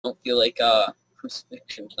don't feel like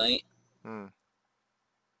crucifixion tonight. Hmm.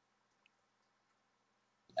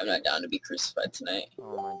 I'm not down to be crucified tonight.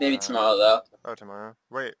 Oh my Maybe god. tomorrow though. Oh, tomorrow?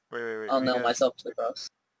 Wait. I'll nail myself to the cross.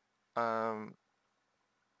 Um,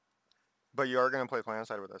 but you are gonna play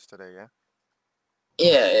PlanetSide with us today, yeah?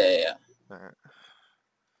 Yeah. Alright.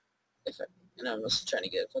 And I'm also trying to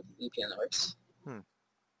get a fucking VPN that works. Hmm.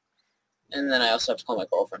 And then I also have to call my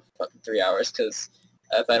girlfriend for fucking 3 hours because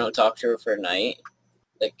if I don't talk to her for a night,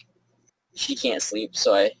 like, she can't sleep,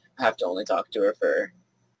 so I have to only talk to her for,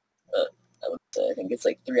 I think it's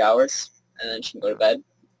like 3 hours, and then she can go to bed.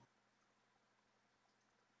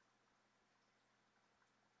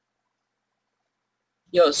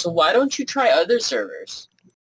 Yo, so why don't you try other servers?